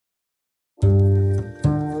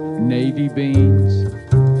navy beans,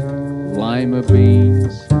 lima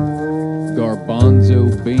beans, garbanzo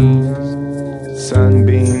beans,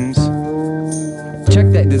 sunbeams. Check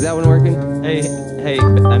that. Does that one working? Hey,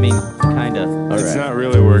 I mean, kinda. All It's right. not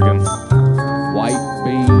really working. white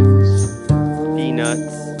beans,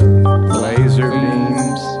 Peanuts. Laser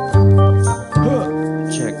beams.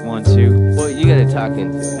 Check 1, 2. Well, you gotta talk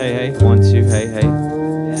into it. Hey, 1, 2. Hey.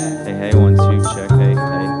 Hey, 1, 2. Check. Hey.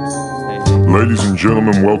 Ladies and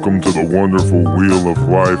gentlemen, welcome to the wonderful Wheel of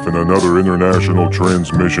Life and another international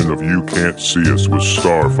transmission of You Can't See Us with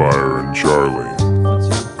Starfire and Charlie. 1,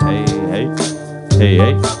 2.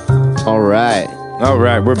 Hey. All right. All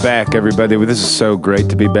right, we're back, everybody. This is so great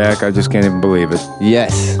to be back. I just can't even believe it.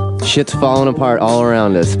 Yes. Shit's falling apart all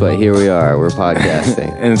around us, but here we are. We're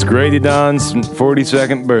podcasting. And it's Grady Don's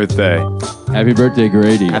 42nd birthday. happy birthday,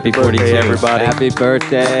 Grady. Happy 42. everybody. Happy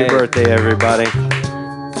birthday. Happy birthday, everybody.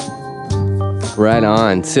 Right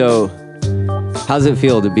on. So, how's it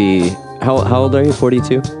feel to be... How old are you?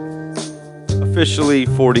 42? Officially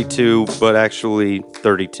 42, but actually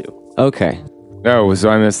 32. Okay. Oh, so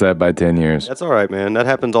I missed that by 10 years. That's all right, man. That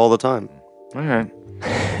happens all the time. All right.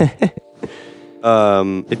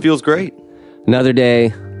 It feels great. Another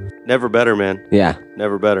day. Never better, man. Yeah.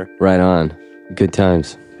 Never better. Right on. Good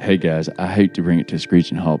times. Hey guys, I hate to bring it to a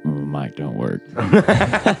screeching halt when my mic don't work.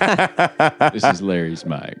 This is Larry's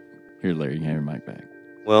mic. Here, Larry, you can have your mic back.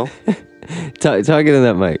 Well, Talk into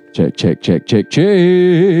that mic. Check.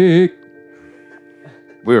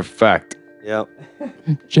 We're fucked. yeah.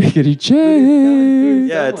 Checkity check.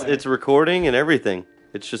 Yeah, it's recording and everything.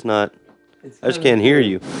 It's just not... I just can't hear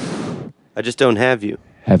you. I just don't have you.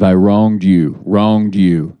 Have I wronged you?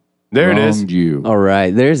 There it is. Wronged you. All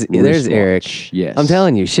right. There's Eric. Wristwatch. Yes. I'm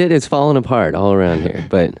telling you, shit is falling apart all around here,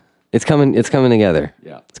 but it's coming together.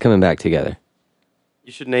 Yeah. It's coming back together.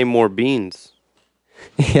 You should name more beans.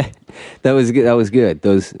 Yeah. That was good.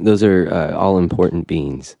 Those are all important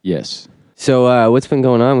beans. Yes. So, what's been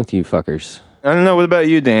going on with you fuckers? I don't know. What about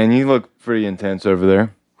you, Dan? You look pretty intense over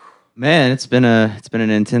there. Man, it's been an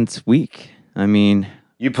intense week. I mean,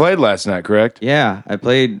 You played last night, correct? yeah, I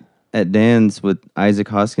played at Dan's with Isaac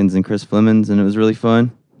Hoskins and Chris Flemons, and it was really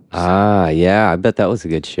fun. Ah, yeah. I bet that was a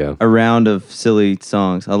good show. A round of silly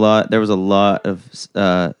songs. There was a lot of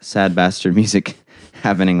Sad Bastard music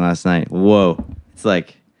happening last night. Whoa. It's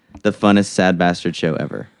like the funnest Sad Bastard show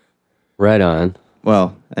ever. Right on.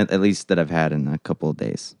 Well, at least that I've had in a couple of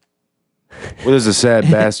days. What is a sad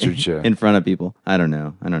bastard show? In front of people. I don't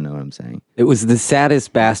know what I'm saying. It was the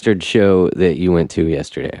saddest bastard show that you went to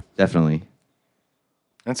yesterday. Definitely.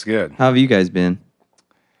 That's good. How have you guys been?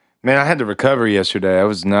 Man, I had to recover yesterday. I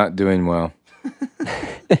was not doing well.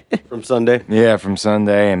 From Sunday. Yeah, from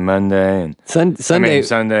Sunday and Monday and Sunday.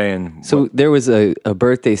 Sunday and So there was a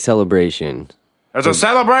birthday celebration. It's a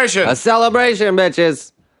celebration. A celebration,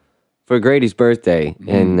 bitches! For Grady's birthday.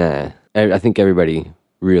 And I think everybody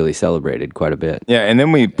really celebrated quite a bit. Yeah, and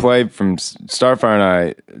then we played from Starfire and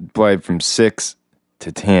I played from 6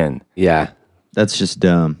 to 10. Yeah. That's just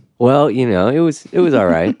dumb. Well, it was all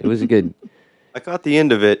right. It was a good... I caught the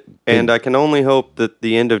end of it, and I can only hope that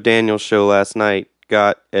the end of Daniel's show last night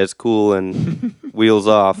got as cool and wheels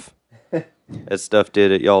off as stuff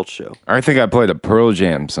did at y'all's show. I think I played a Pearl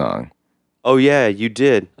Jam song. Oh yeah, you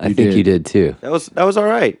did. I think you did too. That was all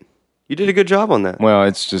right. You did a good job on that. Well,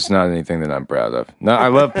 it's just not anything that I'm proud of. No, I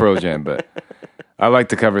love Pearl Jam, but I like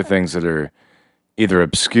to cover things that are either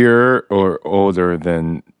obscure or older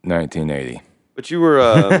than 1980. But you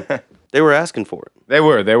were they were asking for it. They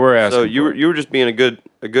were asking. So you were just being a good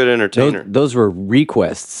entertainer. Those were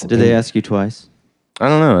requests. Did they ask you twice? I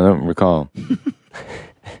don't know. I don't recall.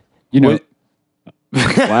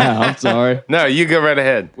 Wow, I'm sorry. No, you go right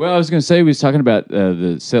ahead. Well, I was going to say we was talking about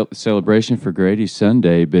the celebration for Grady's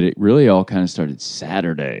Sunday, but it really all kind of started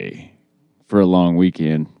Saturday for a long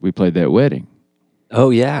weekend. We played that wedding. Oh,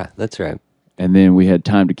 yeah, that's right. And then we had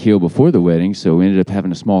time to kill before the wedding, so we ended up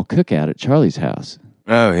having a small cookout at Charlie's house.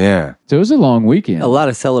 Oh, yeah. So it was a long weekend. A lot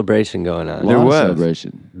of celebration going on. There There was was.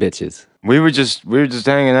 celebration. Bitches. We were just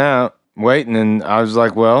hanging out, waiting, and I was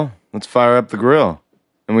like, well, let's fire up the grill.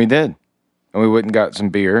 And we did. And we went and got some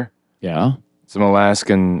beer, Yeah. some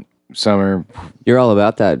Alaskan summer. You're all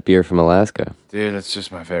about that beer from Alaska. Dude, it's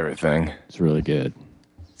just my favorite thing. It's really good.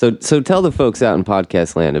 So tell the folks out in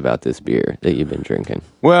podcast land about this beer that you've been drinking.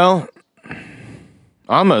 Well,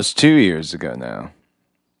 almost 2 years ago now,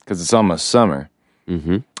 because it's almost summer,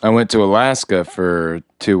 I went to Alaska for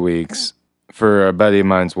 2 weeks for a buddy of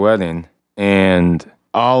mine's wedding, and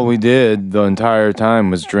all we did the entire time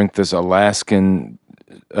was drink this Alaskan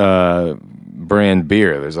brand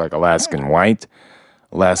beer. There's like Alaskan White,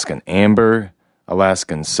 Alaskan Amber,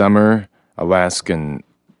 Alaskan Summer, Alaskan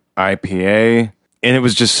IPA, and it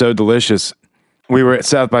was just so delicious. We were at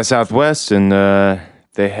South by Southwest, and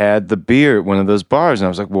they had the beer at one of those bars, and I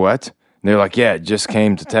was like, what? And they're like, yeah, it just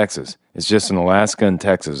came to Texas. It's just in Alaska and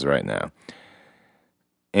Texas right now.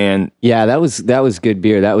 And Yeah, that was good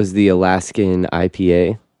beer. That was the Alaskan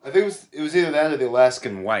IPA. I think it was either that or the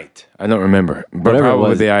Alaskan White. I don't remember, but Whatever it probably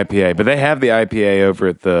was. the IPA. But they have the IPA over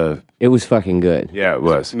at the. It was fucking good. Yeah, it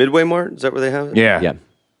was. Midway Mart, is that where they have it? Yeah, Yeah.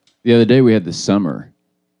 The other day we had the summer.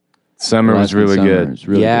 Summer was Alaskan really summer. good. It's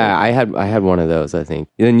really Yeah, good. I had one of those, I think.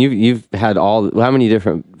 Then you've had how many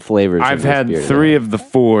different flavors? I've had 3 of the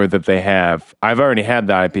 4 that they have. I've already had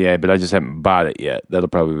the IPA, but I just haven't bought it yet. That'll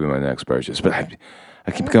probably be my next purchase. But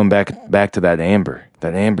I keep going back to that amber.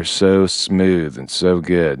 That amber's so smooth and so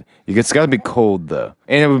good. It's got to be cold though,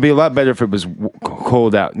 and it would be a lot better if it was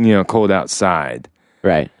cold out. Cold outside.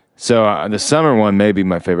 Right. So the summer one may be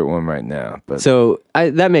my favorite one right now. But So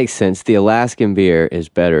that makes sense. The Alaskan beer is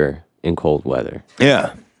better in cold weather.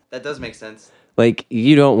 yeah, That does make sense. Like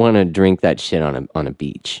you don't want to drink that shit on a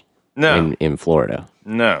beach no, in Florida.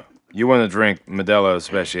 no, you want to drink Modelo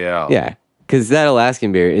Especial. Yeah, because that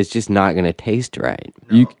Alaskan beer is just not going to taste right.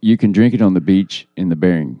 You can drink it on the beach in the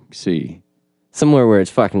Bering Sea. Somewhere where it's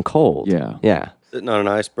fucking cold. Yeah. Yeah. Sitting on an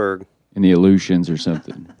iceberg, In the Aleutians or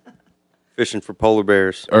something. fishing for polar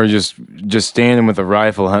bears. or just standing with a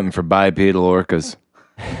rifle hunting for bipedal orcas.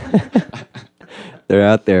 They're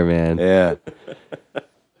out there, man. Yeah.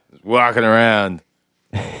 Just walking around.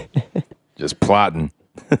 Just plotting.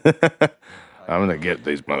 I'm going to get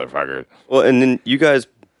these motherfuckers. Well, and then you guys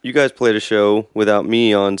played a show without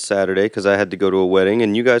me on Saturday because I had to go to a wedding,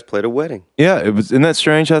 and you guys played a wedding. Yeah, isn't that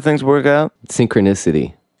strange how things work out?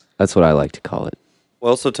 Synchronicity. That's what I like to call it.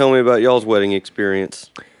 Well, so tell me about y'all's wedding experience,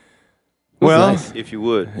 Well, nice. if you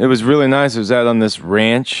would. it was really nice. It was out on this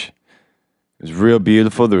ranch. It was real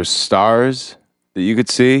beautiful. There were stars that you could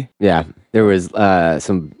see. Yeah. There was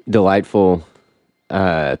some delightful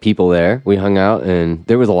people there. We hung out, and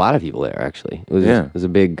there was a lot of people there, actually. It was a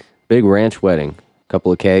big ranch wedding.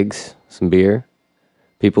 Couple of kegs, some beer.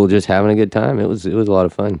 People just having a good time. It was a lot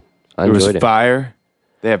of fun. I There was enjoyed it. fire.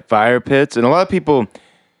 They had fire pits. And a lot of people,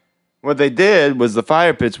 what they did was the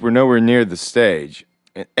fire pits were nowhere near the stage.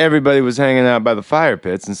 And everybody was hanging out by the fire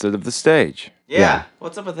pits instead of the stage. Yeah.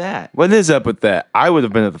 What's up with that? What is up with that? I would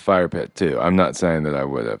have been at the fire pit too. I'm not saying that I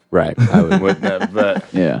would have. Right. I would. Wouldn't have, but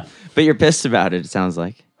Yeah. But you're pissed about it, it sounds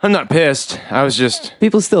like. I'm not pissed. I was just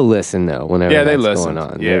People still listen though. Whenever Yeah, they that's listen.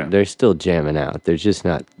 going on, Yeah. they're still jamming out. They're just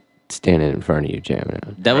not standing in front of you jamming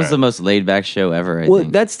out. That was the most laid back show ever, I Well,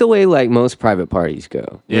 think. that's the way like most private parties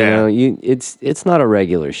go. Yeah. It's not a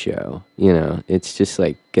regular show. It's just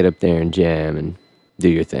like get up there and jam and do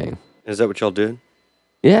your thing. Is that what y'all did?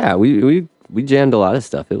 Yeah, we jammed a lot of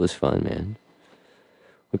stuff. It was fun, man.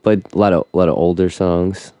 We played a lot of older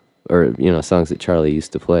songs, or songs that Charlie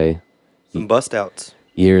used to play Some bust outs.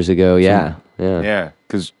 years ago. Yeah. yeah,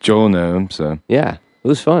 because Joel knew him. So Yeah, it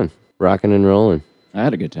was fun, rocking and rolling. I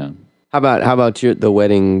had a good time. How about the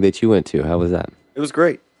wedding that you went to? How was that? It was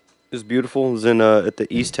great. It was beautiful. It was in at the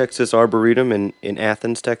East Texas Arboretum in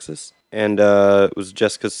Athens, Texas, and it was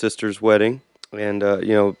Jessica's sister's wedding. And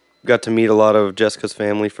got to meet a lot of Jessica's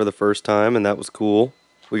family for the first time, and that was cool.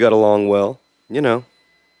 We got along well.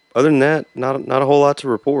 Other than that, not a whole lot to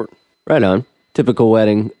report. Right on. Typical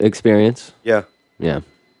wedding experience. Yeah, Yeah.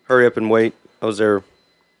 hurry up and wait. I was there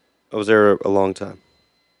a long time.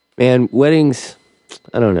 Man, weddings,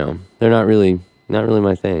 I don't know. They're not really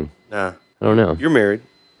my thing. Nah, I don't know. you're married.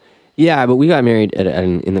 Yeah, but we got married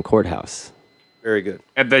in the courthouse. Very good.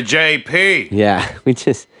 at the JP. Yeah, we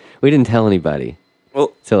didn't tell anybody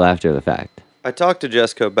Well, till after the fact. I talked to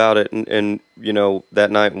Jessica about it, and that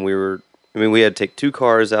night when we had to take 2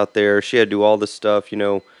 cars out there. She had to do all this stuff.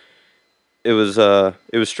 It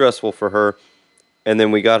was stressful for her. And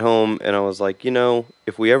then we got home, and I was like,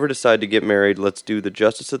 if we ever decide to get married, let's do the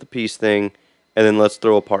justice of the peace thing, and then let's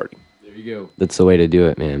throw a party. There you go. That's the way to do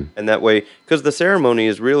it, man. And that way, because the ceremony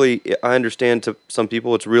is really, I understand to some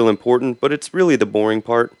people it's real important, but it's really the boring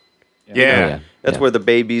part. Yeah, That's where the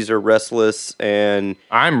babies are restless, and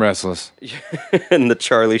I'm restless. and the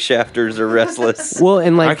Charlie Shafters are restless. Well,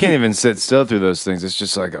 and like I can't even sit still through those things. It's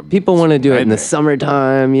just like a people want to do it in the nightmare.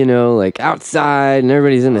 summertime, like outside, and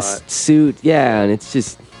everybody's in a suit. Yeah, and it's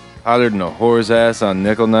just hotter than a whore's ass on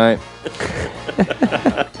nickel night.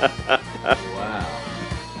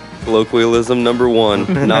 Colloquialism number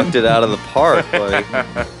 1. Knocked it out of the park, buddy.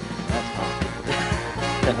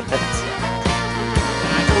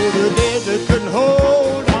 The desert couldn't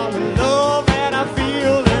hold all the love that I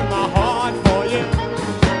feel in my heart for you.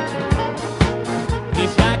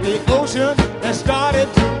 It's like like the ocean that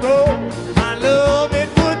started to grow. My love, it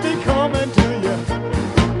would be coming to you.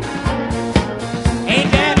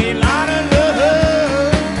 Ain't that a lot of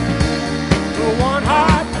love for one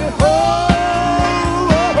heart to hold?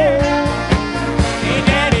 Ain't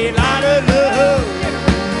that a lot of love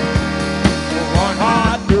for one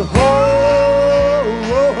heart to hold?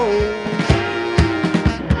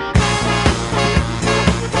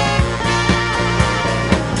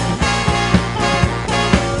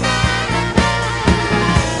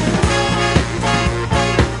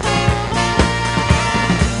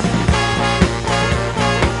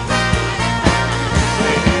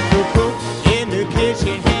 In the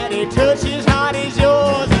kitchen, had a touch as hot as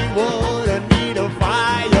yours, he wouldn't need a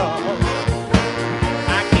fire.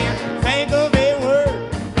 I can't think of a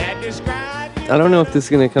word that describes you. I don't know if this is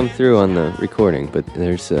going to come through on the recording, but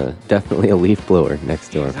there's definitely a leaf blower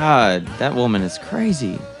next door. God, that woman is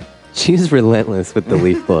crazy. She's relentless with the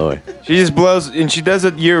leaf blower. She just blows, and she does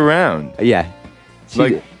it year round. Yeah.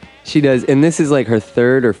 She does. And this is like her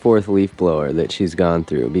third or fourth leaf blower that she's gone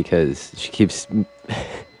through because she keeps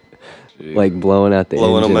like blowing out the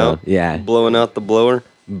Blowing engine. them out? Yeah. Blowing out the blower.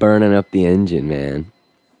 Burning up the engine, man.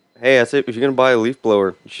 Hey, I say if you're gonna buy a leaf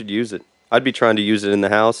blower, you should use it. I'd be trying to use it in the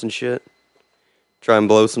house and shit. Try and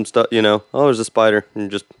blow some stuff, you know. Oh, there's a spider,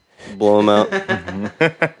 and just blow them out.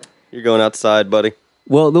 You're going outside, buddy.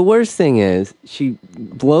 Well, the worst thing is she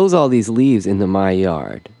blows all these leaves into my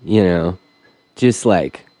yard, you know, just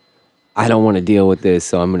like, I don't want to deal with this,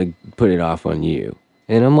 so I'm going to put it off on you.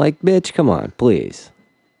 And I'm like, bitch, come on, please.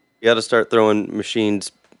 You got to start throwing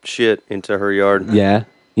machines shit into her yard. Yeah?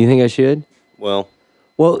 You think I should? Well,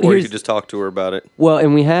 Well, or you here's, could just talk to her about it. well,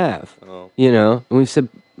 and we have, Oh. you know, and we said,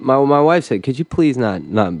 my wife said, could you please not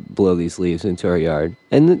blow these leaves into our yard?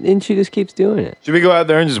 And she just keeps doing it. Should we go out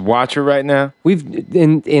there and just watch her right now?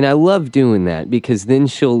 And I love doing that because then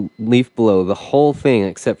she'll leaf blow the whole thing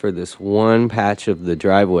except for this one patch of the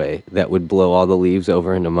driveway that would blow all the leaves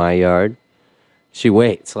over into my yard. She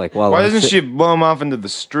waits like while Why I'm doesn't she blow them off into the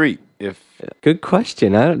street? Good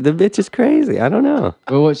question. The bitch is crazy. I don't know.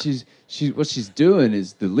 Well, what she's doing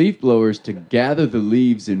is the leaf blowers to gather the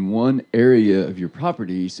leaves in one area of your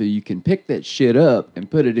property, so you can pick that shit up and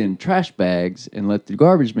put it in trash bags and let the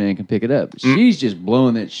garbage man can pick it up. She's just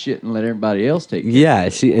blowing that shit and let everybody else take it. Yeah,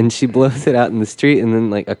 she blows it out in the street, and then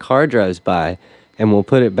like a car drives by, and we'll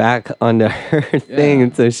put it back onto her thing,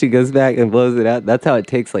 and so she goes back and blows it out. That's how it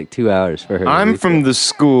takes like 2 hours for her. I'm from the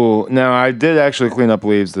school. Now, I did actually clean up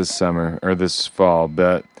leaves this summer or this fall,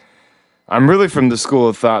 but I'm really from the school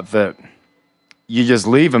of thought that you just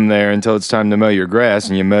leave them there until it's time to mow your grass,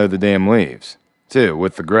 and you mow the damn leaves, too,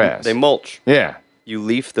 with the grass. They mulch. Yeah. You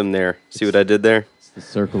leaf them there. See what I did there? The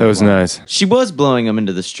circle. That was nice. She was blowing them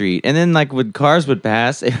into the street, and then like when cars would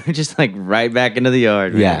pass, it would just like right back into the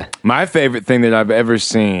yard. Man. Yeah. My favorite thing that I've ever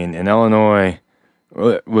seen in Illinois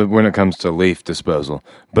when it comes to leaf disposal,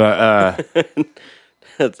 but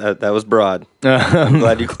that was broad. I'm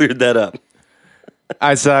glad you cleared that up.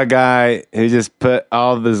 I saw a guy who just put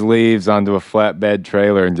all of his leaves onto a flatbed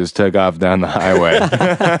trailer and just took off down the highway.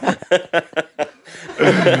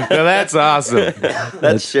 Now that's awesome.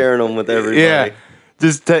 That's sharing them with everybody. Yeah.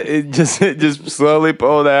 Just slowly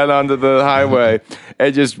pulled out onto the highway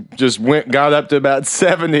and just got up to about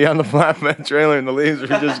 70 on the flatbed trailer, and the leaves were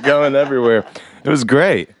just going everywhere. It was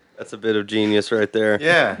great. That's a bit of genius right there.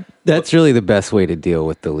 Yeah. That's really the best way to deal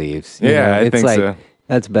with the leaves. You Yeah, know? I It's think like, so.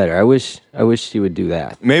 That's better. I wish she would do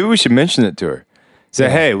that. Maybe we should mention it to her. Say,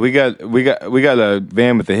 hey, we got a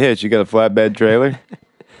van with a hitch. You got a flatbed trailer?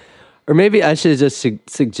 Or maybe I should just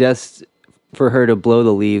suggest for her to blow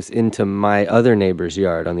the leaves into my other neighbor's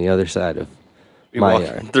yard on the other side of my Walking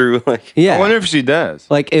yard. through like Yeah. I wonder if she does.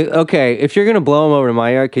 Like, okay, if you're going to blow them over to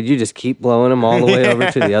my yard, could you just keep blowing them all the way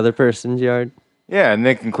over to the other person's yard? Yeah, and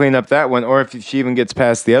they can clean up that one. Or if she even gets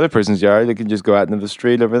past the other person's yard, they can just go out into the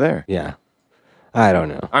street over there. Yeah. I don't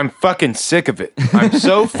know. I'm fucking sick of it. I'm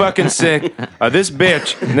so fucking sick of this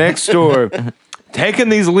bitch next door taking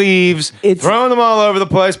these leaves, throwing them all over the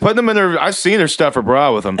place, putting them in her. I've seen her stuff her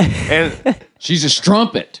bra with them. And she's a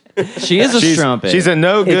strumpet. She is a strumpet. She's a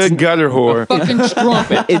no good gutter whore. Fucking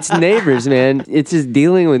strumpet. It's neighbors, man. It's just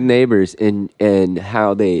dealing with neighbors and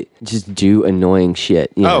how they just do annoying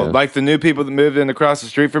shit. You know? Like the new people that moved in across the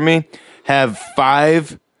street from me have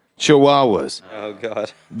 5 Chihuahuas. Oh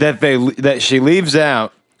God. That she leaves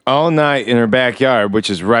out all night in her backyard, which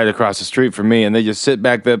is right across the street from me, and they just sit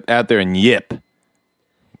back out there and yip.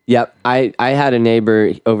 Yep. I had a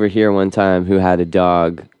neighbor over here one time who had a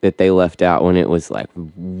dog that they left out when it was like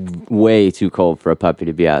way too cold for a puppy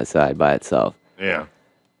to be outside by itself. Yeah.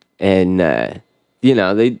 And, I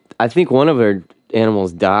think one of her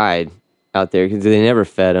animals died out there because they never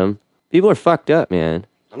fed them. People are fucked up, man.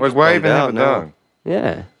 Like, why even have a now. dog?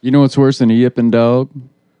 Yeah. You know what's worse than a yipping dog?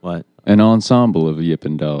 What? An ensemble of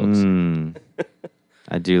yipping dogs.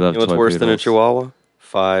 I do love You know what's toy worse than a poodles. chihuahua?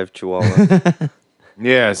 5 chihuahuas.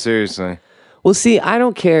 Yeah, seriously. Well, see, I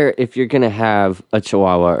don't care if you're going to have a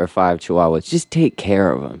chihuahua or 5 chihuahuas. Just take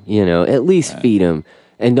care of them, At least feed them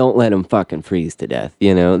and don't let them fucking freeze to death,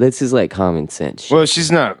 This is like common sense shit. Well,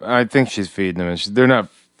 she's not. I think she's feeding them. They're not.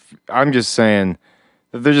 I'm just saying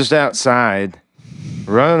that they're just outside,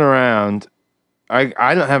 running around. I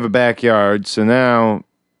don't have a backyard, so now,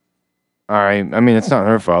 all right. I mean, it's not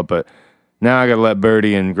her fault, but now I got to let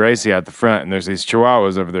Birdie and Gracie out the front, and there's these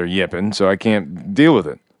chihuahuas over there yipping, so I can't deal with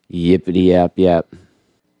it. Yippity yap yap.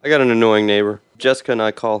 I got an annoying neighbor. Jessica and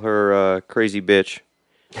I call her crazy bitch.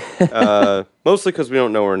 Mostly because we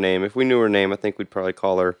don't know her name. If we knew her name, I think we'd probably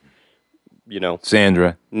call her,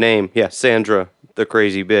 Sandra. name. Yeah, Sandra, the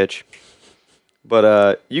crazy bitch.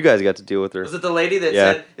 But you guys got to deal with her. Was it the lady that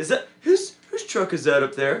Yeah. said, "Is that whose truck is that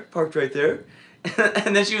up there, parked right there?"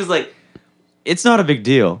 And then she was like, "It's not a big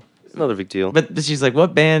deal." It's not a big deal. But she's like,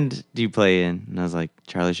 "What band do you play in?" And I was like,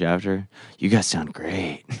 "Charlie Shafter." "You guys sound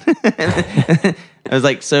great." I was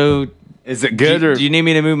like, "So, Is it good or do you need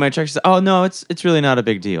me to move my truck?" She said, "Oh no, it's really not a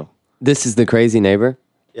big deal." This is the crazy neighbor.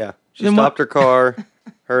 Yeah, she Then stopped what- her car,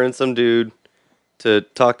 her and some dude, to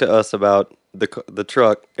talk to us about the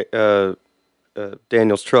truck,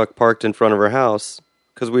 Daniel's truck parked in front of her house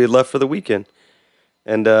because we had left for the weekend,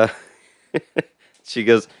 and she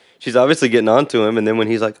goes, she's obviously getting onto him, and then when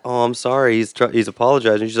he's like, "Oh, I'm sorry," he's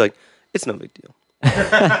apologizing. She's like, "It's no big deal."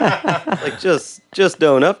 Like just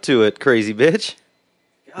own up to it, crazy bitch.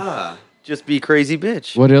 Just be crazy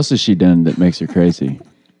bitch. What else has she done that makes her crazy?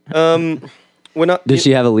 When I, Does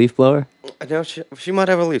she have a leaf blower? No, she might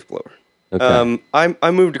have a leaf blower. Okay.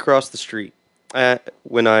 I moved across the street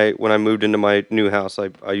when I moved into my new house.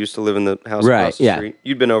 I used to live in the house Right, across the yeah. street.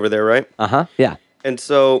 You'd been over there, right? Uh-huh. Yeah. And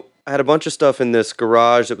so I had a bunch of stuff in this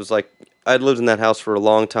garage that was like I'd lived in that house for a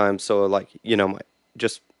long time. So like my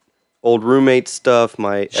just old roommate stuff,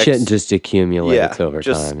 my Shit just accumulates over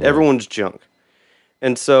just time. Yeah. everyone's junk.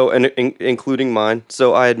 And so, including mine.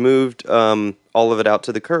 So I had moved all of it out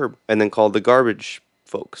to the curb and then called the garbage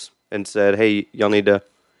folks and said, "Hey, can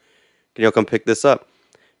y'all come pick this up?"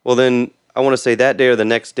 Well, then I want to say that day or the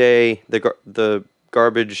next day, the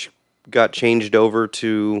garbage got changed over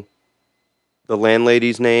to the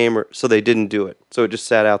landlady's name, so they didn't do it. So it just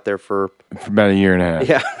sat out there for about a year and a half.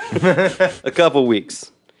 yeah, a couple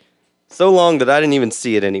weeks. So long that I didn't even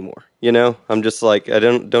see it anymore. I'm just like, I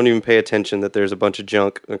don't even pay attention that there's a bunch of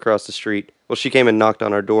junk across the street. Well, she came and knocked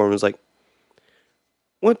on our door and was like,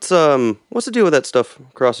 what's the deal with that stuff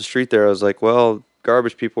across the street there? I was like, well,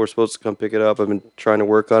 garbage people were supposed to come pick it up. I've been trying to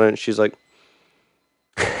work on it. And she's like,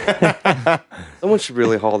 someone should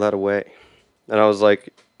really haul that away. And I was like,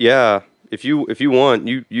 yeah, if you want,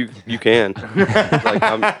 you can. Like,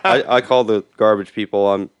 I call the garbage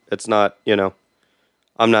people. It's not,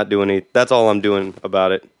 I'm not doing any. That's all I'm doing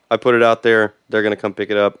about it. I put it out there. They're gonna come pick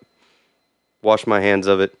it up. Wash my hands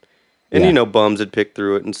of it. And bums would pick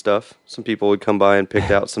through it and stuff. Some people would come by and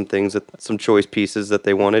picked out some things, some choice pieces that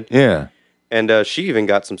they wanted. Yeah. And she even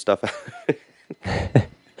got some stuff.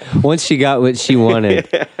 Once she got what she wanted,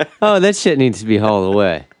 oh, that shit needs to be hauled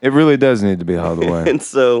away. It really does need to be hauled away. And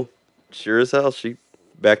so, sure as hell, she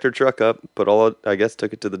backed her truck up, I guess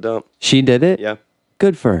took it to the dump. She did it? Yeah.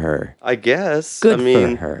 Good for her. I guess. Good I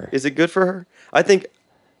mean, for her. Is it good for her? I think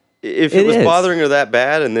if it It was is. bothering her that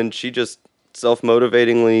bad and then she just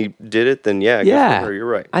self-motivatingly did it, then yeah, good Yeah. for her. You're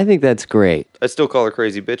right. I think that's great. I still call her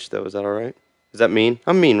crazy bitch, though. Is that all right? Is that mean?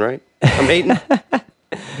 I'm mean, right? I'm hating.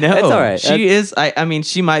 No, That's all right. She is. I mean,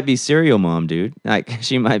 she might be serial mom, dude. Like,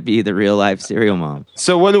 she might be the real life serial mom.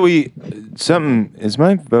 So what do we? Is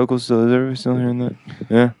my vocal still? Is everybody still hearing that?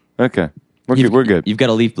 Yeah. Okay. We're good. You've got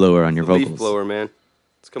a leaf blower on your vocals. Leaf blower, man.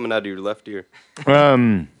 It's coming out of your left ear.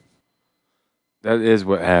 That is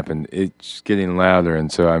what happened. It's getting louder,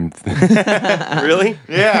 and so I'm. Really?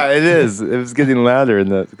 Yeah, it is. It was getting louder, and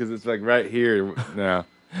because it's like right here now.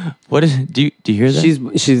 What is? Do you hear that?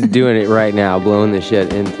 She's doing it right now, blowing the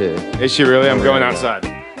shit into. Is she really? I'm going outside.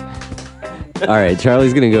 All right,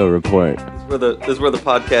 Charlie's gonna go report. This is where the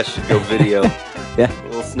podcast should go video. Yeah. A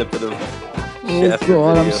little snippet of. Oh Shafter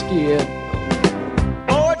God, I'm video. scared.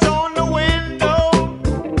 Boards on the window,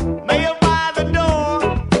 mail by the door.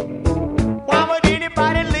 Why would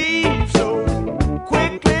anybody leave so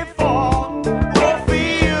quickly for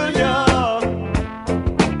Ophelia?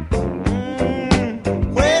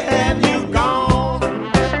 Where have you gone?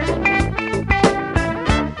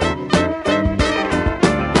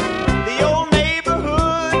 The old neighbor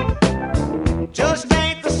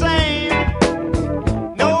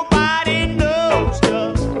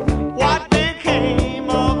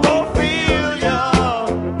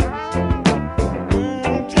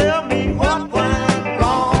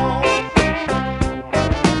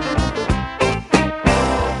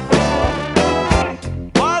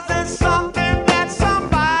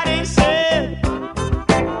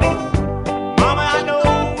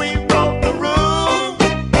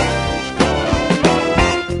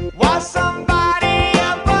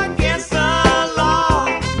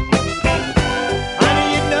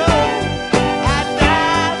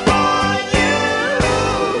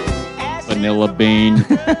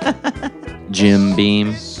Jim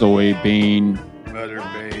Beam. Soybean.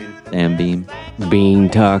 Butterbean. Damn Beam. Bean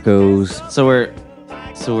tacos. So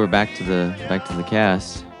we're back to the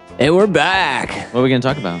cast. And we're back. What are we gonna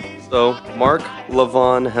talk about? So, Mark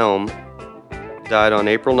Levon Helm died on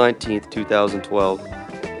April 19th, 2012,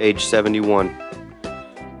 age 71.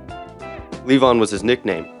 Levon was his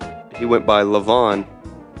nickname. He went by Levon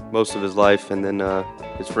most of his life, and then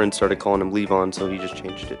his friends started calling him Levon, so he just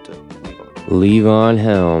changed it to Levon. Levon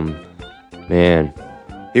Helm. Man.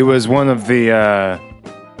 He was one of the,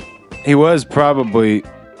 he was probably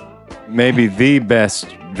maybe the best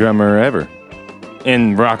drummer ever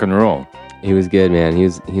in rock and roll. He was good, man. He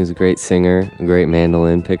was a great singer, a great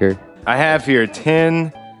mandolin picker. I have here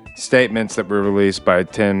 10 statements that were released by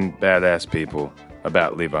 10 badass people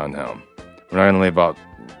about Levon Helm. We're not going to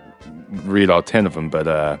read all 10 of them,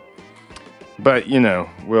 but you know,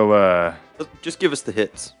 we'll Just give us the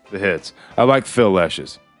hits. the hits. I like Phil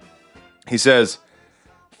Lesch's. He says,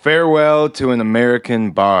 "Farewell to an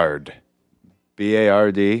American bard."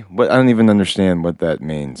 B-A-R-D. What? I don't even understand what that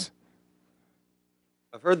means.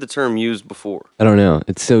 I've heard the term used before. I don't know.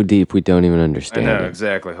 It's so deep we don't even I understand know it.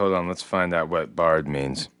 exactly. Hold on, let's find out what bard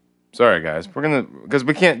means. Sorry, guys. Because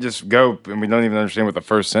we can't just go and we don't even understand what the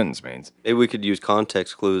first sentence means. Maybe we could use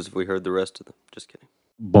context clues if we heard the rest of them. Just kidding.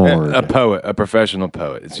 Bard. A poet, a professional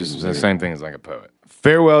poet. It's just the same thing as like a poet.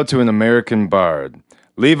 Farewell to an American bard.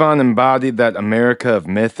 Levon embodied that America of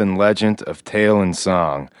myth and legend, of tale and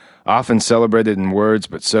song, often celebrated in words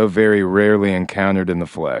but so very rarely encountered in the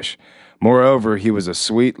flesh. Moreover, he was a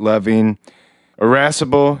sweet, loving,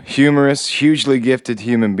 irascible, humorous, hugely gifted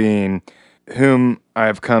human being whom I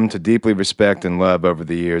have come to deeply respect and love over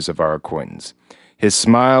the years of our acquaintance. His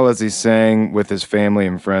smile as he sang with his family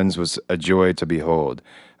and friends was a joy to behold,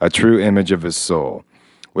 a true image of his soul.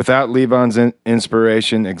 Without Levon's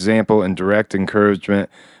inspiration, example, and direct encouragement,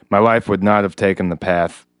 my life would not have taken the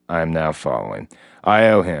path I am now following. I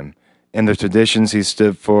owe him, in the traditions he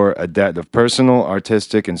stood for, a debt of personal,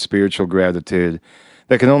 artistic, and spiritual gratitude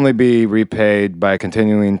that can only be repaid by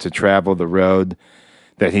continuing to travel the road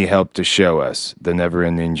that he helped to show us, the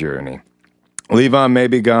never-ending journey. Levon may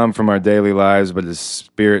be gone from our daily lives, but his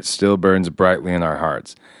spirit still burns brightly in our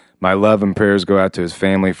hearts. My love and prayers go out to his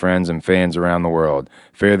family, friends, and fans around the world.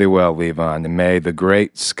 Fare thee well, Levon, and may the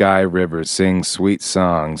great Sky River sing sweet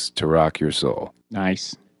songs to rock your soul.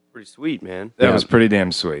 Nice. Pretty sweet, man. That was pretty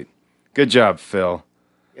damn sweet. Good job, Phil.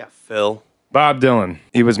 Yeah, Phil. Bob Dylan.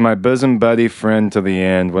 He was my bosom buddy, friend to the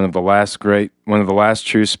end, one of the last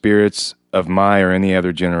true spirits of my or any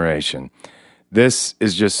other generation. This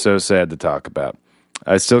is just so sad to talk about.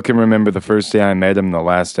 I still can remember the first day I met him and the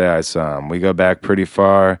last day I saw him. We go back pretty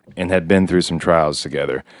far and had been through some trials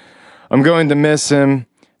together. I'm going to miss him,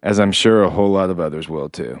 as I'm sure a whole lot of others will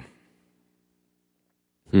too.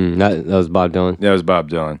 That was Bob Dylan. That was Bob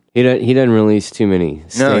Dylan. He doesn't release too many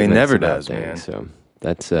statements. No, he never about does, things, man. So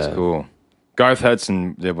that's Cool. Garth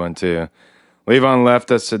Hudson did one too. Levon left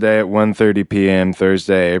us today at 1:30 p.m.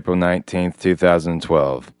 Thursday, April 19th,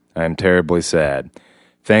 2012. I am terribly sad.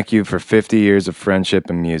 Thank you for 50 years of friendship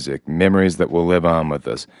and music, memories that will live on with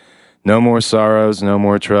us. No more sorrows, no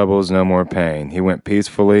more troubles, no more pain. He went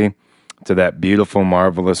peacefully to that beautiful,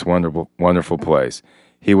 marvelous, wonderful place.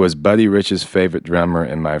 He was Buddy Rich's favorite drummer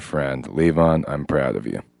and my friend. Levon, I'm proud of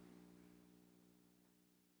you.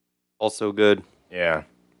 Also good. Yeah,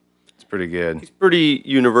 it's pretty good. He's pretty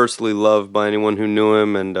universally loved by anyone who knew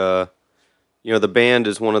him, and you know, the band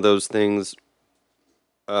is one of those things.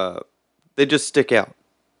 They just stick out.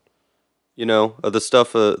 You know, of the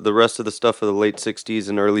stuff, the rest of the stuff of the late '60s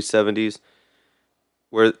and early '70s,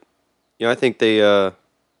 where, you know, I think they,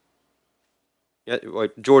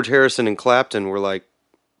 like George Harrison and Clapton were like,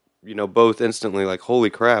 you know, both instantly like, holy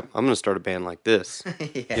crap, I'm gonna start a band like this.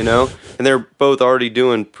 Yeah. You know, and they're both already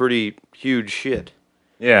doing pretty huge shit.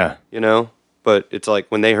 Yeah. You know, but it's like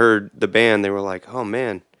when they heard the band, they were like, oh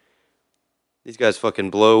man, these guys fucking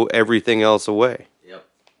blow everything else away. Yep.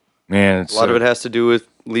 Man, A lot of it has to do with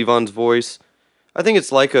Levon's voice. I think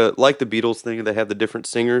it's like the Beatles thing. They have the different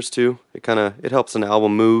singers too. It helps an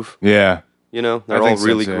album move. Yeah. You know, they're I all think so,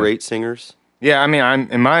 really too. great singers. Yeah, I mean,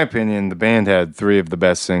 in my opinion, the band had three of the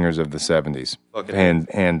best singers of the 70s. Fucking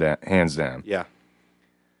Hands down. Yeah.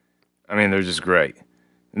 I mean, they're just great.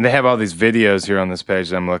 And they have all these videos here on this page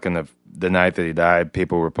that I'm looking at. The night that he died,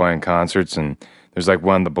 people were playing concerts, and there's like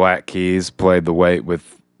one of the Black Keys played The Weight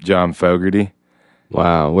with John Fogerty.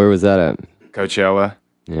 wow. Where was that at? Coachella.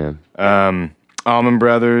 Yeah. Allman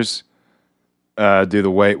Brothers do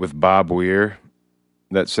The Weight with Bob Weir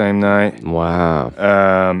that same night. Wow.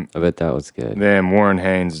 I bet that was good. Then Warren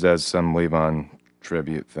Haynes does some Levon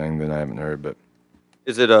tribute thing that I haven't heard, but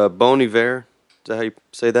Is it Bon Iver? Is that how you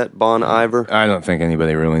say that? Bon Iver. I don't think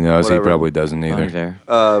anybody really knows. Whatever. He probably doesn't Bon either.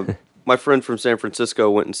 Iver. My friend from San Francisco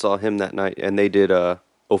went and saw him that night, and they did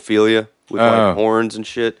Ophelia with like horns and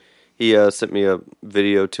shit. He sent me a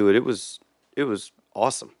video to it. It was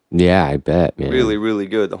awesome. Yeah, I bet, man. Really, really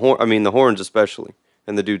good. The horns especially,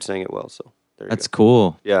 and the dude sang it well. So there you That's go.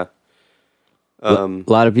 cool. Yeah. A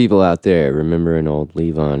lot of people out there remember an old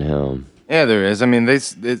Levon Helm. Yeah, there is. I mean,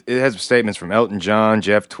 it has statements from Elton John,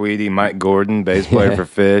 Jeff Tweedy, Mike Gordon, bass player for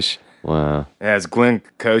Fish. Wow. It has Glenn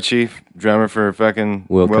Kochi, drummer for fucking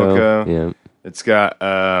Wilco. Yeah. It's got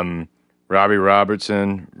Robbie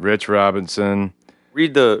Robertson, Rich Robinson.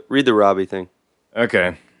 Read the Robbie thing.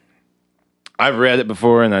 Okay. I've read it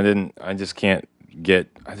before and I just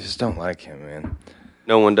don't like him, man.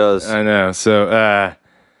 No one does. I know. So,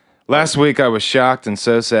 last week I was shocked and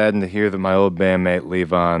so saddened to hear that my old bandmate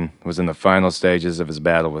Levon was in the final stages of his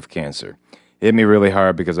battle with cancer. It hit me really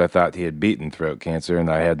hard because I thought he had beaten throat cancer and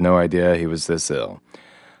I had no idea he was this ill.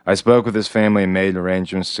 I spoke with his family and made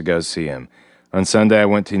arrangements to go see him. On Sunday I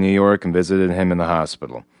went to New York and visited him in the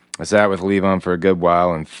hospital. I sat with Levon for a good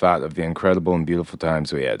while and thought of the incredible and beautiful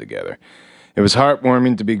times we had together. It was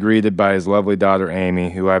heartwarming to be greeted by his lovely daughter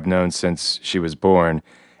Amy, who I've known since she was born,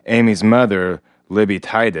 Amy's mother, Libby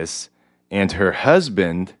Titus, and her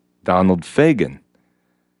husband, Donald Fagan,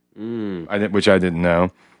 which I didn't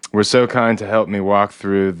know, were so kind to help me walk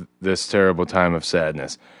through this terrible time of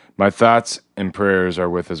sadness. My thoughts and prayers are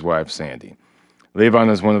with his wife, Sandy. Levon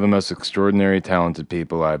is one of the most extraordinary, talented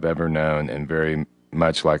people I've ever known and very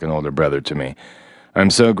much like an older brother to me. I'm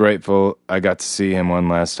so grateful I got to see him one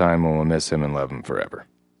last time and will miss him and love him forever.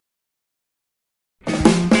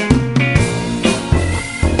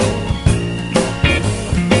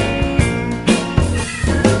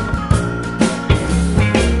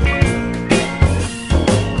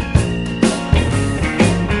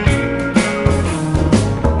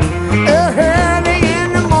 Early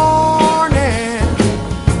in the morning,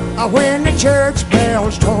 when the church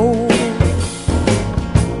bells toll,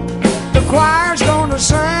 the choir's gonna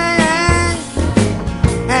sing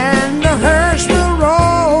and the hearse will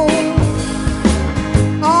roll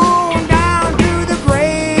on down to the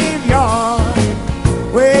graveyard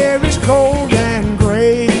where it's cold and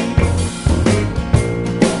gray.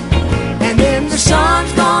 And then the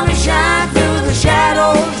sun's gonna shine through the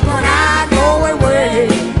shadows when I go away.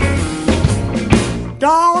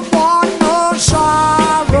 Don't want no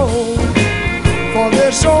sorrow for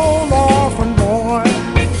this old orphan boy.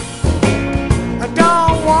 I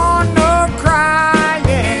don't want no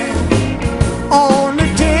crying, only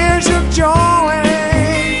tears of joy.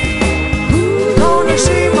 Gonna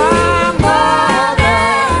see my mother,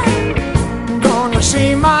 gonna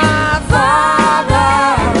see my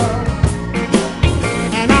father,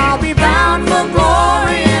 and I'll be bound for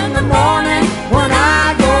glory in the morning when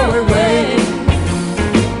I go away.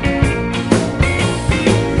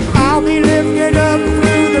 I'll be lifted up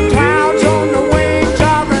through the clouds on the wings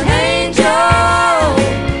of an angel.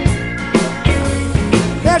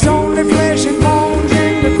 There's only flesh and bones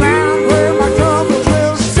in the ground where my troubles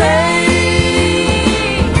will stay.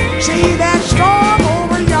 See that storm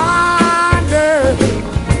over yonder?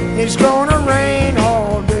 It's gonna rain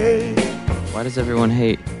all day. Why does everyone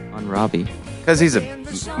hate on Robbie? Because he's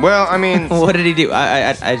well, I mean, What did he do?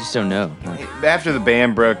 I just don't know. after the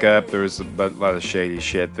band broke up, there was a lot of shady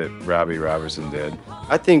shit that Robbie Robertson did.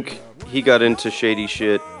 I think he got into shady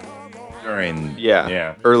shit During,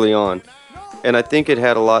 yeah, early on. And I think it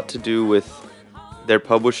had a lot to do with their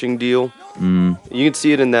publishing deal. You can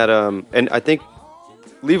see it in that, and I think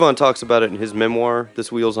Levon talks about it in his memoir,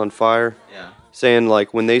 This Wheel's on Fire, saying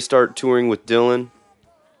like when they start touring with Dylan,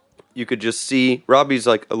 you could just see, Robbie's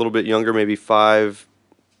like a little bit younger, maybe 5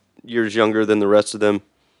 years younger than the rest of them.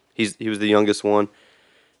 He was the youngest one.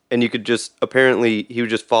 And you could just, apparently, he would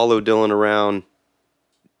just follow Dylan around,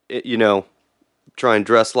 you know, try and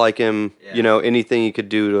dress like him, you know, anything he could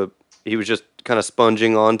do to, he was just kind of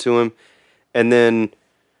sponging onto him. And then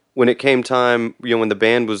when it came time, you know, when the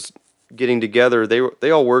band was getting together,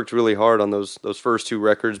 they all worked really hard on those first 2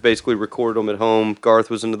 records, basically recorded them at home. Garth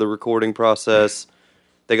was into the recording process.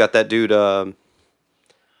 They got that dude,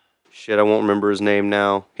 shit, I won't remember his name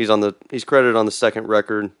now. He's credited on the second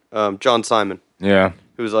record, John Simon. Yeah.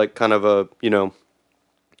 Who was like kind of a, you know,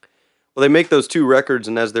 well, they make those 2 records,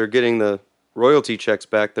 and as they're getting the royalty checks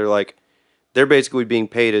back, they're basically being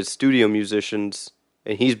paid as studio musicians,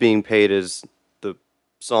 and he's being paid as the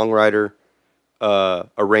songwriter,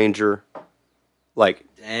 arranger, like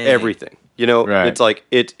everything. You know, Right. It's like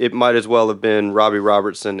it might as well have been Robbie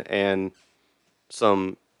Robertson and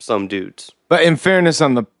some dudes. But in fairness,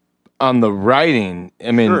 on on the writing,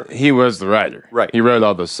 I mean, Sure. he was the writer. Right. He wrote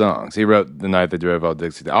all those songs. He wrote The Night They Drove Old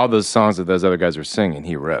Dixie Down. All those songs that those other guys were singing,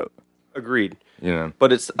 he wrote. Agreed. You know.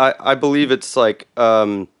 But I believe it's like,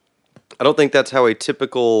 I don't think that's how a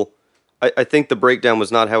typical, I think the breakdown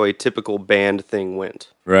was not how a typical band thing went.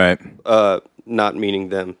 Right. Not meaning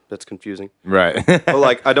them. That's confusing. Right. But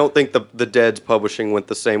like, I don't think the Dead's publishing went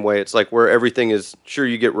the same way. It's like where everything is, sure,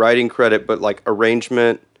 you get writing credit, but like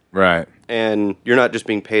arrangement, right. and you're not just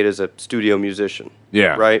being paid as a studio musician.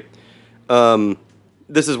 Yeah. Right?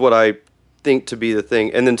 This is what I think to be the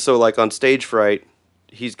thing. And then so like on Stage Fright,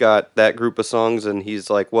 he's got that group of songs and he's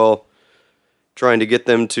like, well, trying to get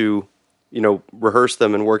them to, rehearse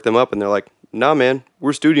them and work them up. And they're like, nah, man,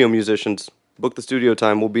 we're studio musicians. Book the studio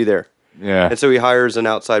time. We'll be there. Yeah. And so he hires an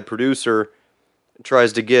outside producer,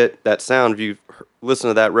 tries to get that sound. If you listen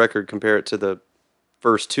to that record, compare it to the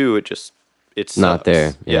first two, it's Not sucks.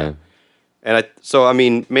 there. Yeah. And I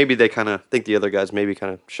mean, maybe they kind of think the other guys maybe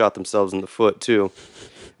kind of shot themselves in the foot too.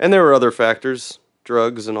 And there were other factors,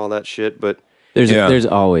 drugs and all that shit, but There's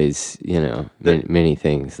always, many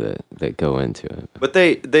things that go into it. but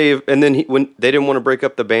when they didn't want to break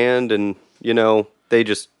up the band and,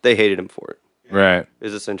 they hated him for it. Right.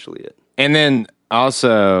 Is essentially it. And then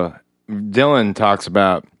also, Dylan talks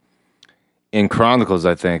about in Chronicles,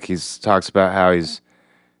 I think he talks about how he's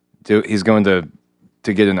going to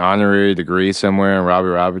get an honorary degree somewhere, and Robbie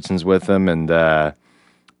Robertson's with him, and the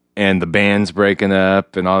band's breaking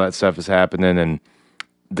up, and all that stuff is happening, and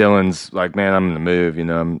Dylan's like, "Man, I'm gonna move.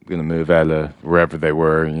 I'm gonna move out of wherever they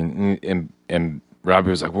were." And Robbie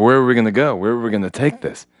was like, "Well, where are we gonna go? Where are we gonna take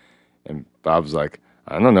this?" And Bob was like,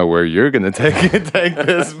 "I don't know where you're gonna take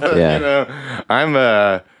this, but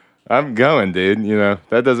Yeah. I'm going, dude.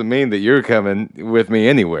 That doesn't mean that you're coming with me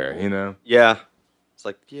anywhere. Yeah. It's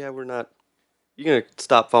like, yeah, we're not. You're going to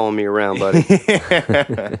stop following me around, buddy.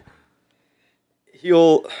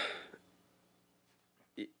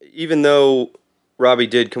 Even though Robbie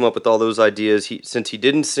did come up with all those ideas, since he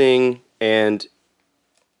didn't sing and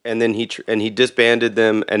then he disbanded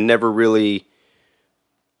them and never really,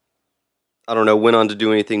 I don't know, went on to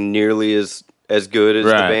do anything nearly as good as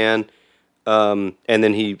the band. And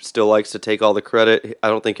then he still likes to take all the credit. I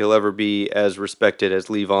don't think he'll ever be as respected as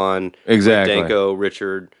Levon, Exactly. Danko,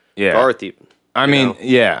 Richard, Yeah. Garth even. I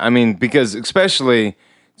mean, because especially,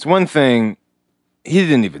 it's one thing, he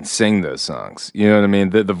didn't even sing those songs. You know what I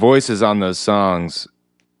mean? The voices on those songs,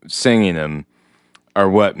 singing them, are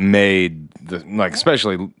what made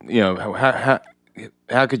especially,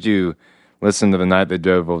 how could you listen to The Night They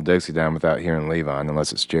Drove Old Dixie Down without hearing Levon,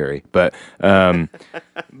 unless it's Jerry. But Right.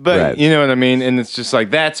 you know what I mean? And it's just like,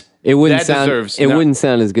 It wouldn't wouldn't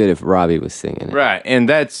sound as good if Robbie was singing it. right. And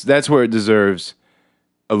that's where it deserves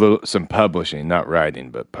some publishing, not writing,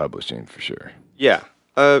 but publishing for sure. Yeah.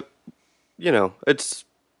 It's,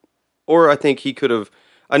 or I think he could have,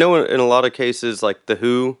 I know in a lot of cases, like The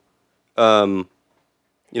Who,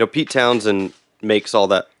 Pete Townsend makes all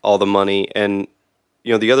the money, and,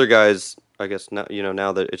 the other guys, I guess, now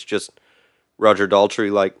that it's just Roger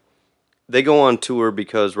Daltrey, like, they go on tour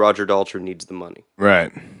because Roger Daltrey needs the money.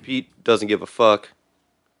 Right. Pete doesn't give a fuck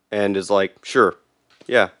and is like, sure,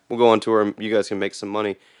 yeah, we'll go on tour and you guys can make some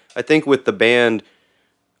money. I think with the band,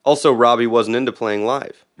 also Robbie wasn't into playing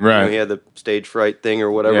live. Right. He had the Stage Fright thing or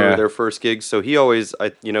whatever, their first gigs. So he always, I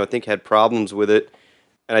think had problems with it.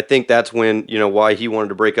 And I think that's when, why he wanted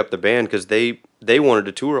to break up the band, because they wanted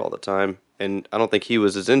to tour all the time. And I don't think he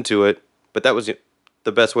was as into it, but that was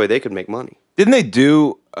the best way they could make money. Didn't they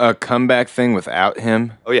do a comeback thing without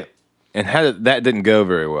him? Oh, yeah. And that didn't go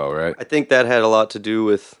very well, right? I think that had a lot to do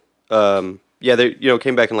with, they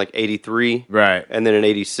came back in like 83. Right. And then in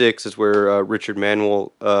 86 is where Richard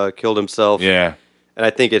Manuel killed himself. Yeah. And I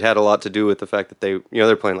think it had a lot to do with the fact that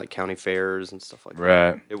they're playing like county fairs and stuff like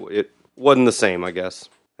Right. that. It wasn't the same, I guess.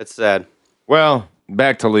 It's sad. Well,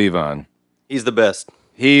 back to Levon. He's the best.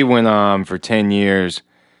 He went on for 10 years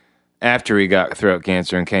after he got throat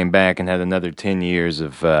cancer and came back and had another 10 years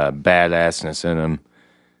of badassness in him.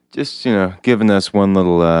 Just, giving us one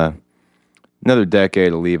little, another decade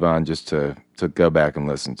of Levon just to go back and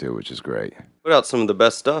listen to, which is great. Put out some of the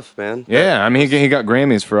best stuff, man. Yeah, I mean, he got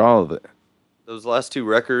Grammys for all of it. Those last two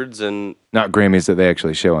records and... Not Grammys that they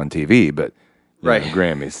actually show on TV, but Right.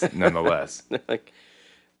 Grammys nonetheless. like,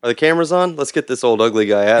 are the cameras on? Let's get this old ugly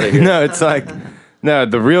guy out of here. No, it's like... No,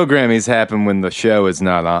 the real Grammys happen when the show is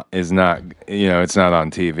not on, it's not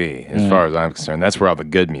on TV, as far as I'm concerned. That's where all the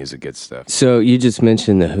good music gets stuff. So you just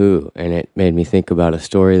mentioned The Who, and it made me think about a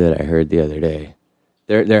story that I heard the other day.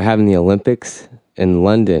 They're having the Olympics in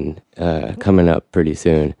London coming up pretty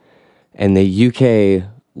soon, and the UK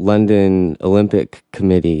London Olympic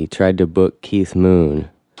Committee tried to book Keith Moon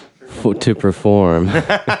to perform.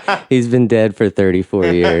 He's been dead for 34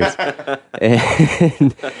 years.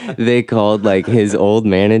 And they called like his old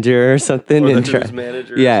manager or something. Or and his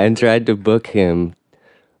manager or and tried to book him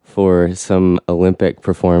for some Olympic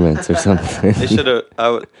performance or something. They should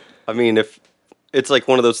have. I mean, if it's like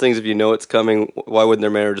one of those things, if you know it's coming, why wouldn't their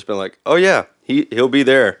manager just been like, "Oh yeah, he'll be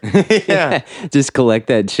there." Yeah. Just collect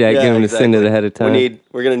that check, Yeah, give him to send it exactly. ahead of time.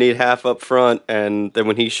 We're gonna need half up front, and then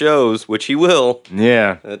when he shows, which he will,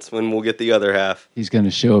 Yeah. that's when we'll get the other half. He's going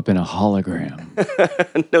to show up in a hologram.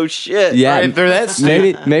 No shit. Yeah, Right, they're that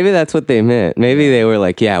maybe that's what they meant. Maybe they were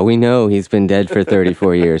like, yeah, we know he's been dead for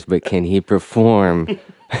 34 years, but can he perform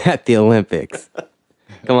at the Olympics?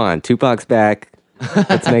 Come on, Tupac's back.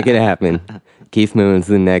 Let's make it happen. Keith Moon's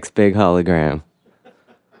the next big hologram.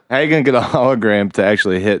 How you gonna get a hologram to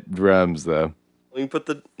actually hit drums though? We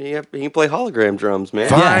can he can play hologram drums, man.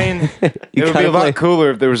 Fine. It would be gotta a lot play-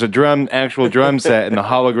 cooler if there was a actual drum set and the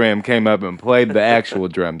hologram came up and played the actual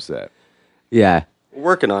drum set. Yeah. We're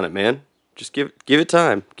working on it, man. Just give it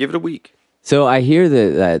time. Give it a week. So I hear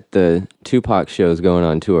that the Tupac show is going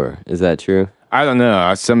on tour. Is that true? I don't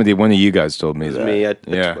know. One of you guys told me It was that. me. I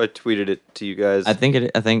yeah. tweeted it to you guys. I think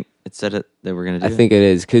it said it that we're gonna do. I think it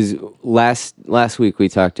is because last week we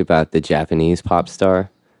talked about the Japanese pop star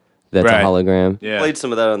that's Right. a hologram. Yeah. played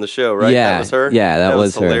some of that on the show, right? Yeah, That was her? yeah, that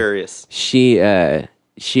was her. hilarious. She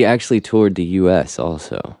actually toured the U.S.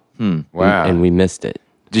 also. Wow. and we missed it.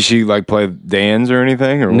 Did she like play Dan's or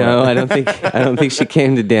anything? Or No, what? I don't think she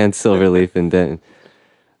came to Dan Silverleaf and then.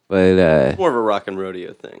 But More of a rock and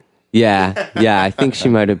rodeo thing. yeah, I think she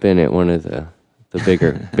might have been at one of the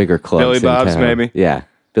bigger clubs. Billy in Bob's, town. maybe? Yeah,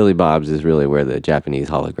 Billy Bob's is really where the Japanese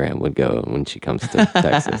hologram would go when she comes to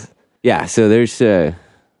Texas. Yeah, so there's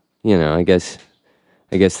I guess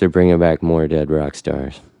they're bringing back more dead rock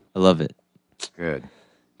stars. I love it. Good.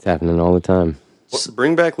 It's happening all the time. Well,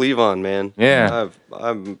 bring back Levon, man. Yeah.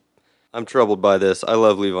 I'm troubled by this. I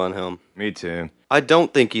love Levon Helm. Me too. I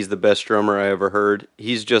don't think he's the best drummer I ever heard.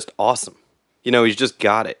 He's just awesome. He's just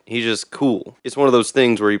got it. He's just cool. It's one of those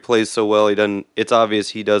things where he plays so well. It's obvious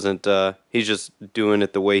he doesn't. He's just doing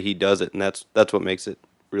it the way he does it, and that's what makes it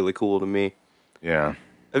really cool to me. Yeah.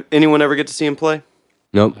 Anyone ever get to see him play?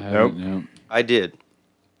 Nope. No. I did.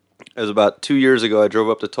 It was about 2 years ago. I drove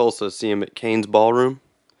up to Tulsa to see him at Kane's Ballroom,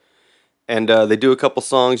 and they do a couple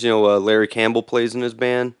songs. Larry Campbell plays in his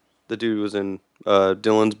band. The dude was in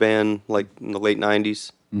Dylan's band, like in the late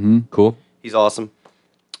 '90s. Cool. He's awesome.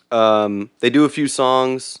 They do a few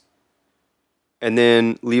songs, and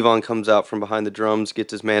then Levon comes out from behind the drums,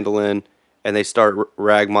 gets his mandolin, and they start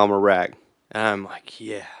Rag Mama Rag. And I'm like,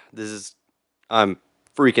 yeah, I'm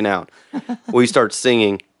freaking out. We start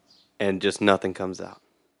singing, and just nothing comes out.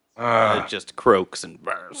 It just croaks and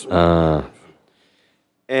bursts.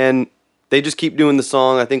 And they just keep doing the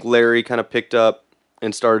song. I think Larry kind of picked up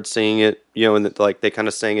and started singing it, and they kind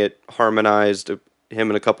of sang it harmonized, him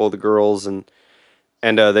and a couple of the girls, and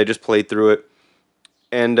they just played through it.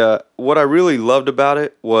 And what I really loved about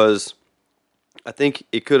it was, I think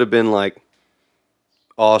it could have been like,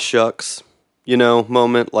 aw shucks,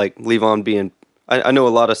 moment, like Levon being, I know a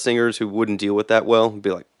lot of singers who wouldn't deal with that well,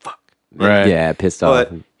 be like, fuck. Right. Yeah, pissed off.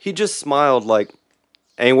 But he just smiled like,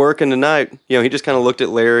 ain't working tonight. He just kind of looked at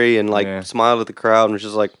Larry and smiled at the crowd and was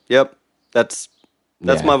just like, yep, that's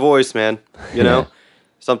Yeah. my voice, man.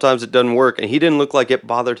 Sometimes it doesn't work. And he didn't look like it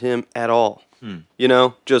bothered him at all.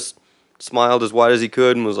 Just smiled as wide as he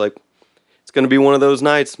could and was like, it's going to be one of those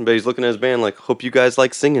nights. But he's looking at his band like, hope you guys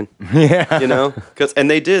like singing. Yeah. And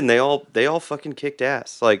they did. And they all fucking kicked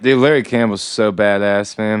ass. Like, Dude, Larry Campbell's so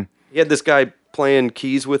badass, man. he had this guy playing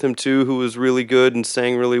keys with him too, who was really good and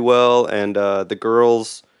sang really well. And the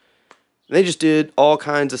girls, they just did all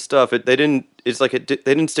kinds of stuff. They didn't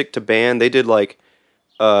stick to band. They did like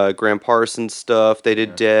Graham Parsons stuff. They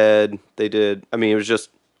did Dead. They did. I mean, it was just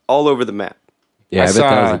all over the map. Yeah, I bet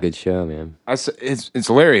that was saw- a good show, man. It's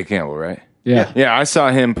Larry Campbell, right? Yeah. Yeah, I saw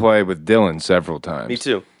him play with Dylan several times. Me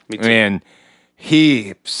too. And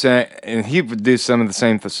he sang, and he would do some of the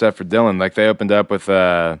same stuff for Dylan. Like they opened up with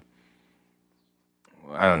I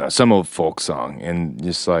don't know, some old folk song, and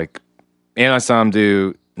just like, and I saw him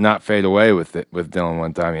do "Not Fade Away" with Dylan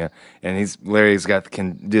one time. Yeah, and Larry's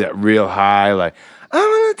can do that real high, like I'm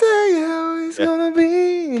gonna tell you how it's gonna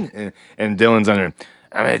be, and Dylan's under.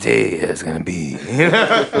 I'm gonna tell you how it's gonna be.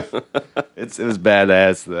 It was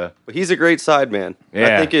badass though. But he's a great sideman.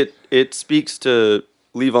 Yeah. I think it speaks to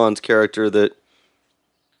Levon's character that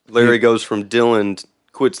Larry goes from Dylan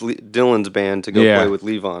quits Dylan's band to go Yeah. play with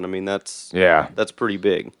Levon. I mean, that's pretty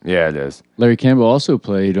big. Yeah, it is. Larry Campbell also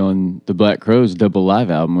played on the Black Crowes double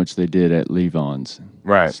live album, which they did at Levon's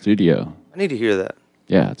studio. I need to hear that.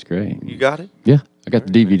 Yeah, it's great. You got it? Yeah, I got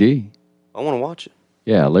the DVD. I want to watch it.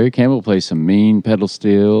 Yeah, Larry Campbell plays some mean pedal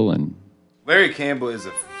steel and Larry Campbell is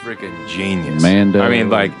a freaking genius. Mando. I mean,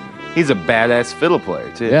 like, he's a badass fiddle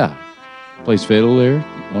player, too. yeah, plays fiddle there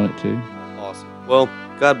on it too. Awesome. Well,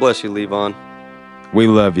 God bless you, Levon. We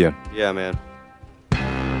love you. Yeah, man.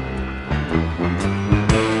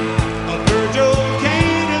 Virgil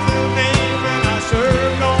Kane is the name, and I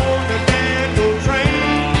served on the Danville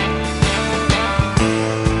train.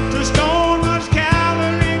 To Stoneman's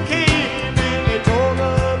cavalry came, and they tore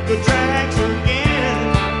up the tracks again.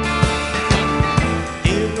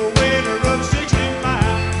 In the winter of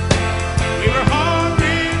 65, we were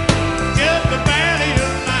hungry, just barely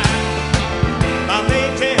alive. By May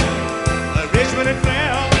 10th, Richmond had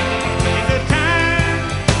fell. It's a time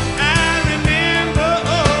I remember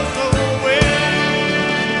oh so well.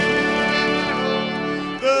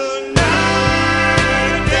 The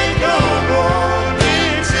night they go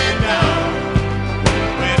dancing down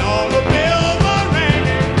when all the bells were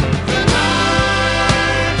ringing. The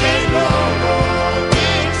night they go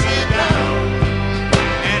dancing down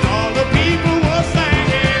and all the people were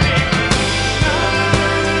singing.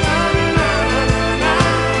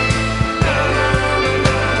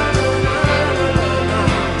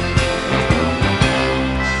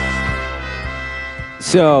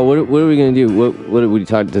 So, what are we going to do? What did we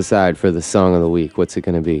decide for the song of the week? What's it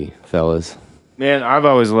going to be, fellas? Man, I've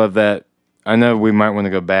always loved that. I know we might want to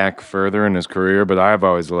go back further in his career, but I've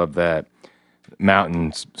always loved that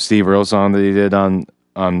Mountain Steve Earle song that he did on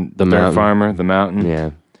The Dirt Mountain. Farmer, The Mountain. Yeah.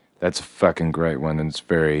 That's a fucking great one, and it's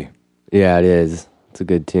very, Yeah, it is. It's a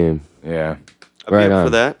good tune. yeah. I'd be up for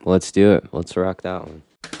that. Let's do it. Let's rock that one.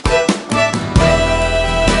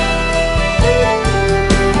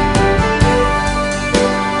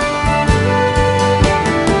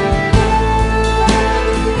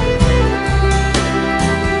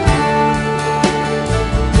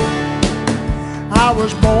 I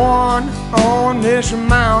was born on this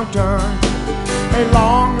mountain a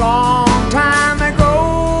long, long time ago.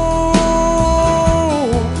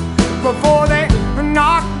 Before they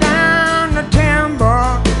knocked down the timber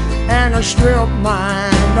and strip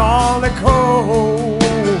mined all the coal.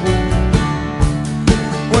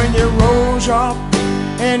 When you rose up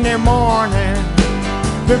in the morning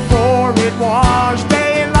before it was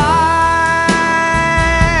daylight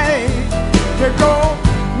to go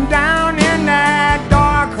down in that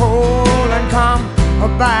dark hole and come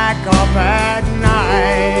back up at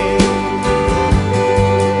night.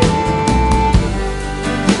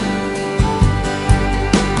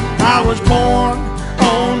 I was born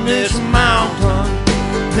on this mountain.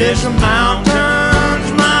 This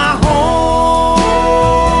mountain's my home.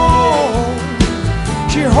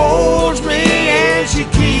 She holds me and she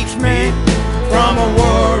keeps me from a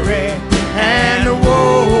worry and a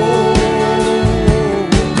woe.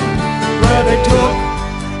 Well, they took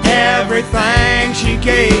everything she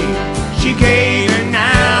gave, and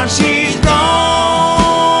now she's gone.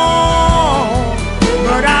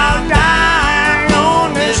 But I'll die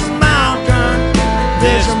on this mountain.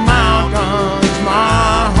 This mountain's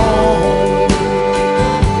my home.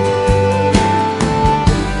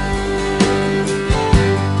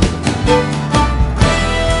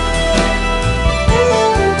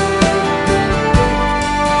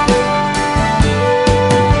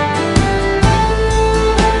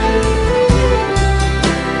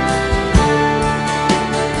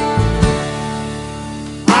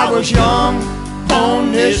 I was young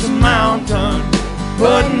on this mountain,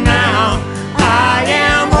 but now I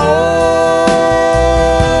am old.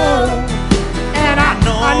 And I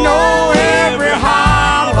know every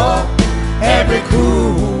hollow, every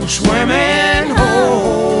cool swimming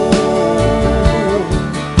hole.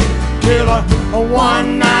 Till one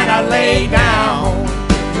night I lay down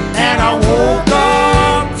and I woke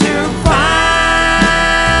up to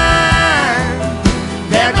find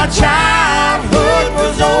that my childhood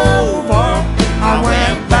was over. I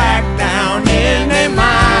went back down in the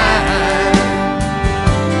mine.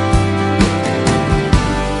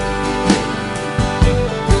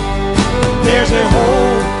 There's a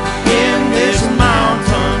hole in this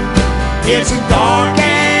mountain. It's dark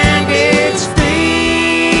and it's deep,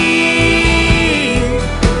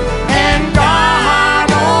 and God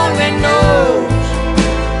only knows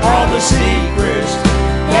all the secrets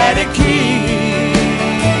that it keeps.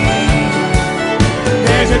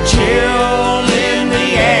 There's a chill in the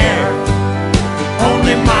air,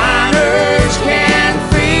 only miners can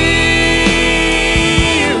feel.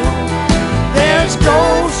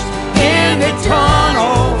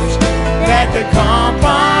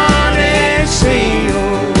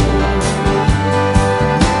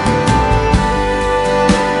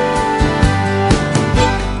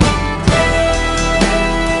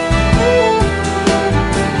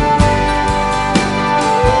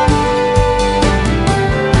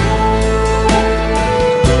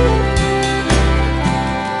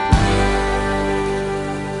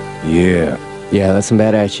 Yeah, that's some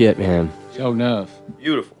badass shit, man. Show enough.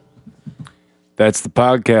 Beautiful. That's the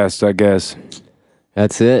podcast, I guess.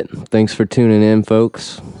 That's it. Thanks for tuning in,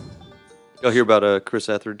 folks. Y'all hear about Chris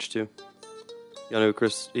Etheridge too? Y'all know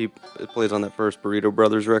Chris? He plays on that first Burrito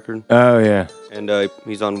Brothers record, Oh, yeah. and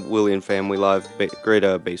he's on Willie and Family Live. Great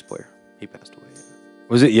bass player. He passed away.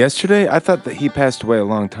 Was it yesterday? I thought that he passed away a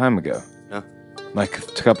long time ago. No. Like a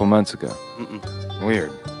couple months ago. Mm-mm.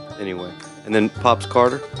 Weird. Anyway, and then Pops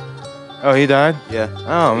Carter. Oh, he died? Yeah.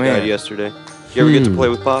 Oh, He man. died yesterday. Did you ever get to play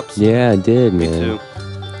with Pops? Yeah, I did, Me man. too.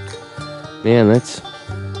 Man, that's...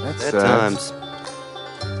 Bad times.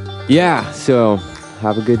 Yeah, so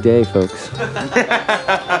have a good day, folks.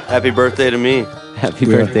 Happy birthday to me. Happy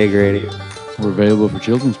birthday, Grady. We're available for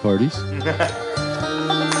children's parties.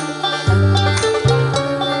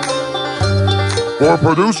 For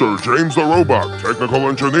producer James the Robot, technical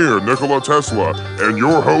engineer Nikola Tesla, and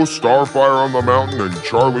your host Starfire on the Mountain and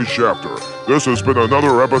Charlie Shafter, this has been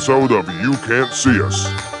another episode of You Can't See Us.